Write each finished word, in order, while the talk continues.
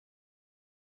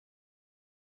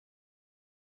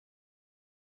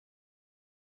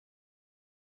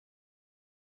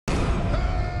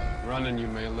Run and you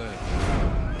may live.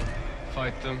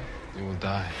 Fight them, you will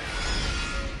die.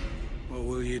 What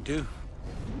will you do?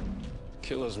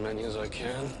 Kill as many as I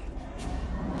can.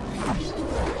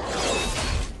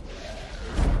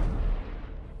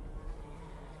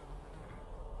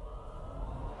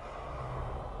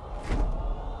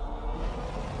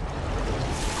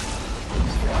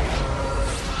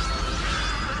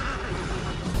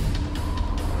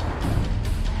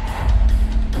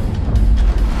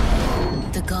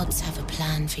 The gods have a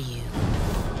plan for you,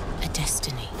 a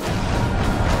destiny.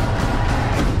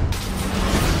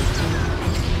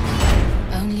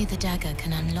 Only the dagger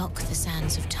can unlock the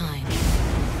sands of time,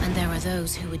 and there are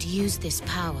those who would use this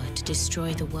power to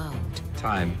destroy the world.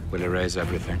 Time will erase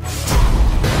everything.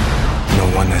 No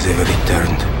one has ever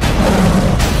returned.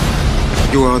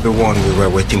 You are the one we were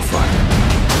waiting for.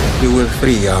 You will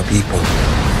free our people.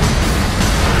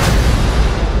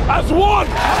 As one!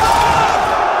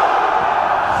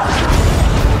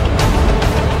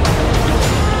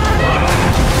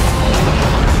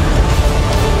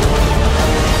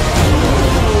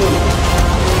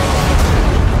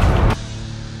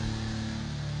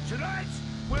 Tonight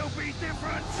will be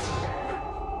different.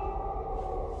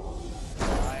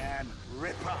 I am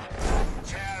Ripper,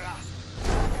 Terror,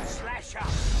 Slasher.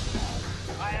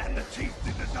 I am the teeth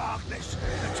in the darkness,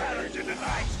 the challenge in the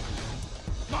night.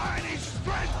 Mine is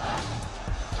strength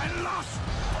and lust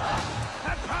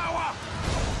and power.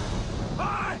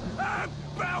 I am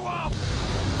Beowulf.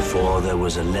 Before there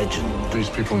was a legend, These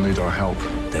people need our help.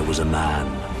 there was a man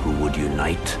who would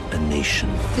unite a nation.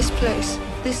 This place,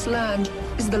 this land,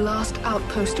 is the last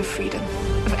outpost of freedom,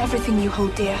 of everything you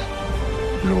hold dear.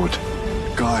 Lord,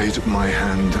 guide my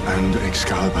hand and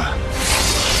Excalibur.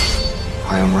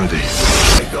 I am ready.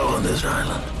 I go on this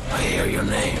island, I hear your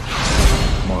name.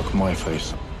 Mark my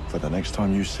face. For the next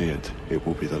time you see it, it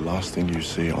will be the last thing you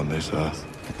see on this earth.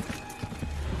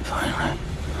 Finally,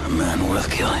 a man worth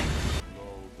killing.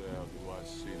 Lo, there do I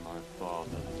see my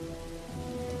father.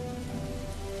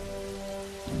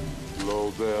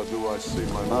 Lo, there do I see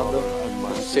my mother and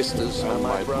my sisters and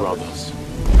my brothers.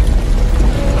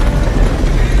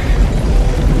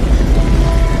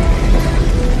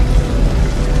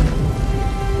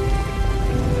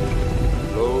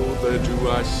 Lo, there do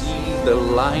I see the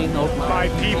line of my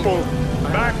people.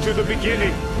 Back to the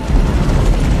beginning.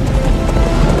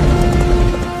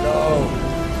 No,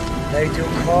 they do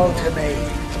call to me.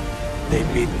 They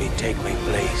bid me take my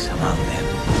place among them.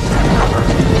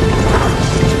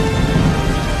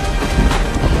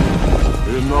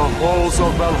 In the halls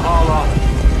of Valhalla,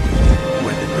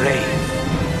 Where the brave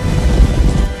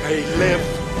they live.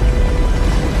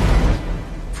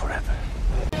 forever.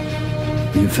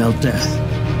 You felt death.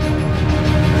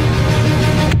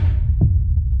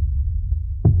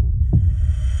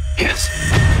 Yes.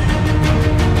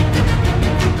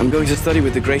 I'm going to study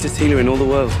with the greatest healer in all the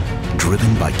world.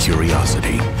 Driven by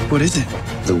curiosity, What is it?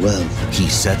 The world. he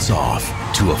sets off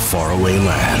to a faraway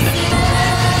land.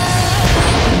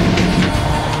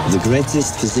 The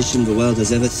greatest physician the world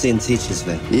has ever seen teaches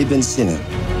me. Ibn Sina.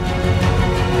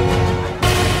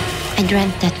 I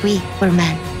dreamt that we were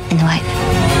man and wife.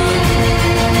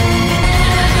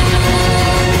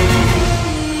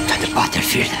 And the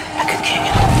battlefield like a king.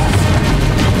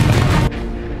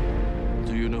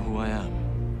 Do you know who I am?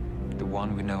 The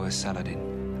one we know as Saladin.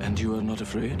 And you are not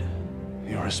afraid?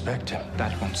 You respect him.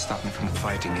 That won't stop me from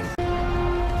fighting him.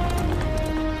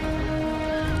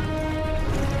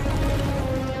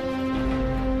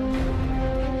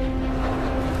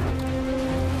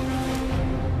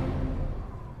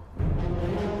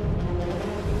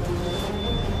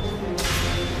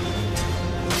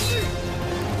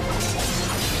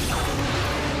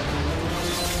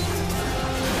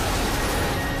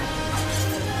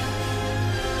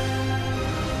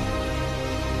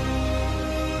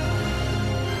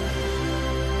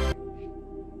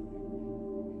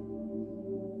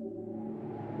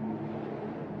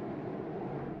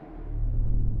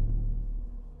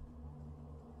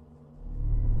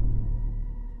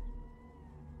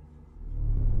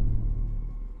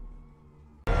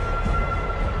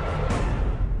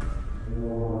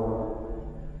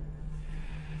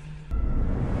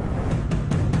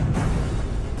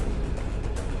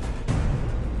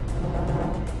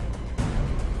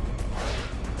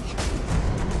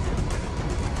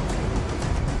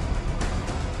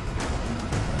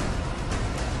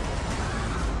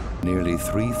 Nearly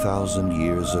 3,000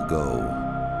 years ago,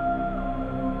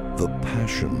 the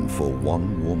passion for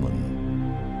one woman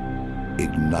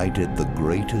ignited the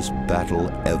greatest battle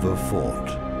ever fought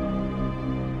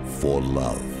for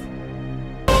love.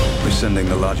 We're sending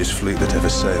the largest fleet that ever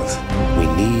sailed. We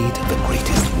need the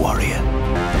greatest warrior.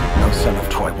 No son of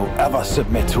Troy will ever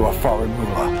submit to a foreign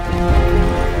ruler.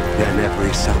 Then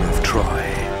every son of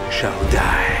Troy shall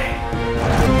die.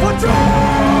 What's up?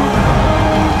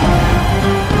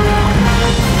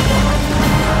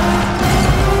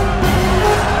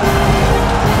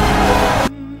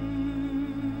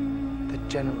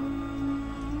 General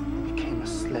became a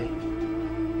slave.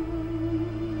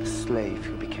 A slave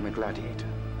who became a gladiator.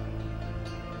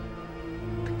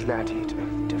 The gladiator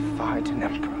who defied an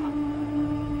emperor.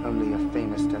 Only a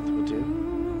famous death will do.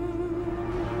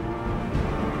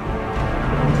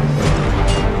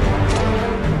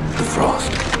 The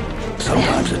frost.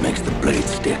 Sometimes it makes the blade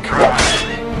stick.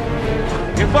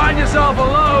 You find yourself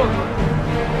alone,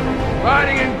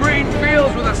 riding in green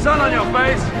fields with the sun on your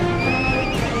face.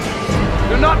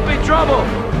 Do not be troubled,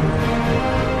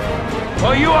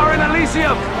 for you are in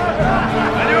Elysium,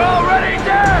 and you're already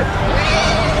dead!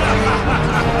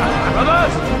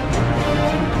 Brothers,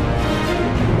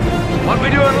 what we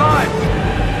do in life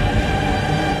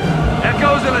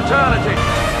echoes in eternity.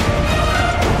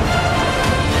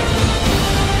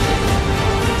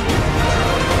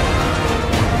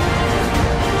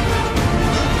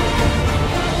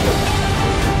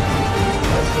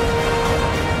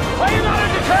 Are you not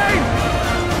entertained?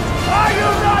 Are you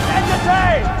not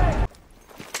entertained?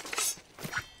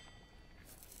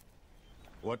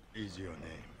 What is your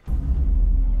name?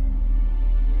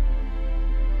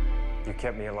 You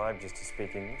kept me alive just to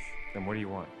speak English? Then what do you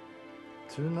want?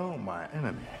 To know my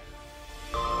enemy.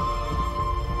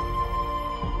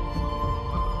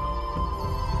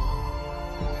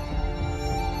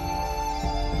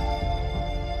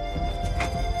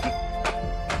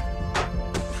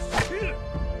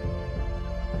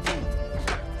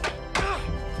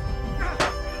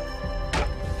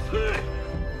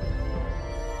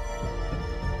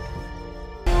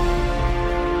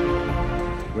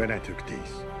 When I took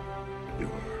these, you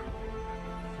were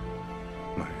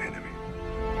my enemy.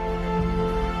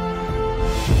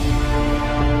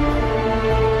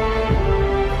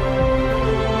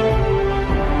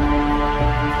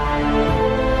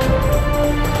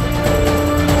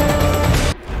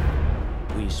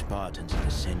 We Spartans are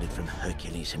descended from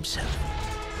Hercules himself,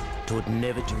 taught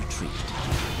never to retreat,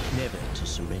 never to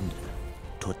surrender,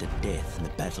 taught that death on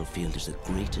the battlefield is the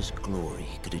greatest glory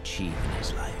he could achieve in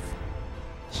his life.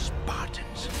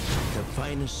 Spartans, the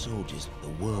finest soldiers the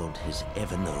world has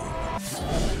ever known.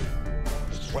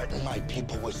 You threaten my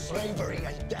people with slavery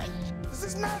and death. This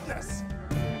is madness!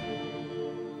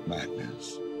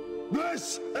 Madness.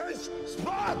 This is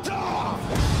Sparta!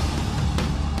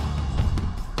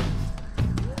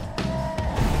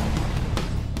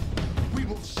 We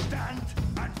will stand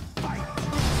and fight!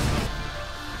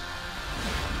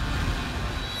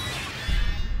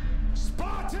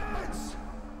 Spartans!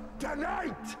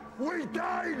 Tonight, we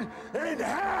dine in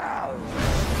hell!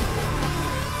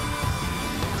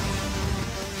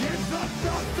 Give them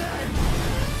nothing,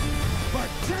 but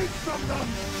take from them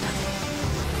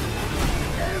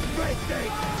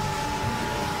everything!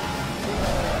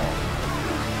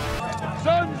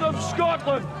 Sons of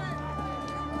Scotland,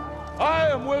 I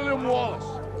am William Wallace.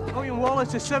 William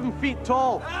Wallace is 7 feet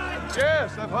tall.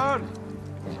 Yes, I've heard.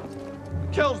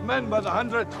 Kills men by the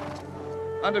hundred.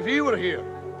 And if he were here,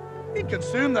 he'd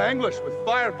consume the English with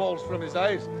fireballs from his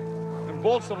eyes and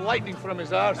bolts of lightning from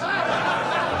his arse.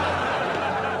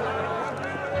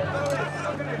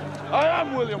 I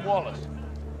am William Wallace.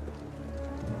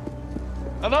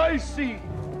 And I see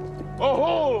a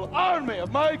whole army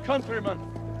of my countrymen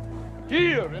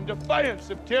here in defiance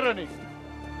of tyranny.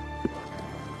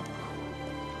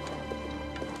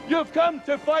 You've come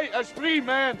to fight as free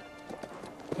men.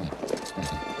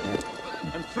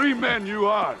 And free men you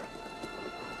are.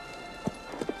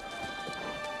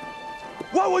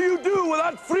 What will you do with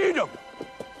that freedom?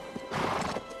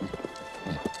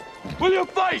 Will you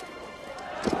fight?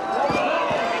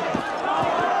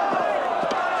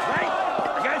 Fight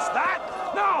against that?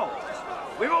 No!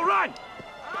 We will run!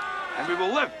 And we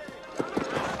will live.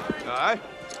 Aye.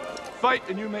 Fight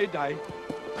and you may die.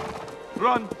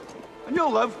 Run and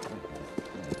you'll live.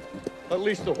 At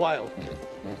least a while.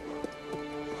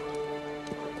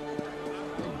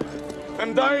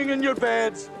 And dying in your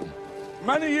beds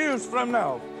many years from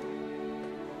now,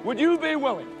 would you be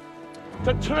willing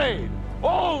to trade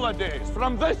all the days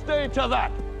from this day to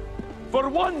that for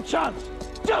one chance,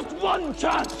 just one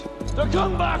chance, to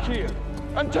come back here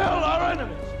and tell our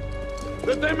enemies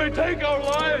that they may take our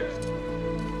lives,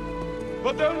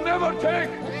 but they'll never take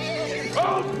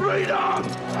our freedom!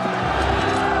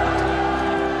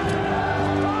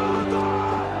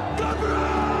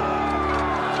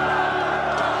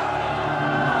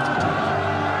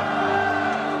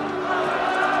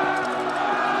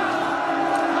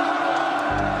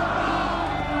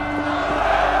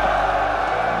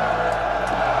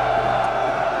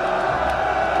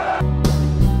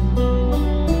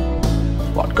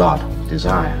 God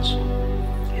desires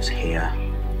is here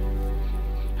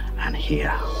and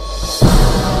here.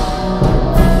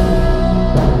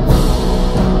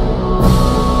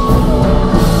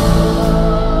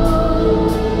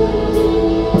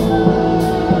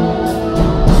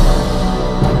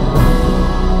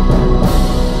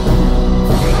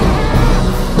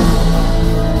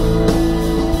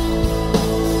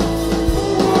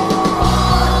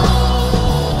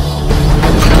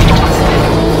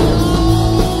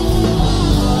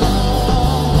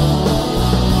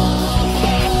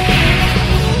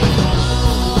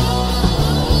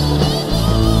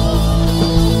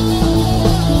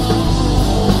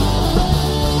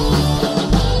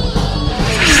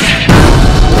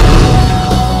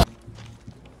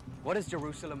 What is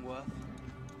Jerusalem worth?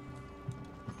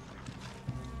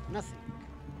 Nothing.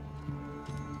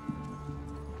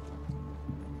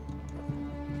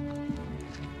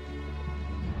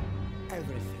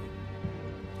 Everything.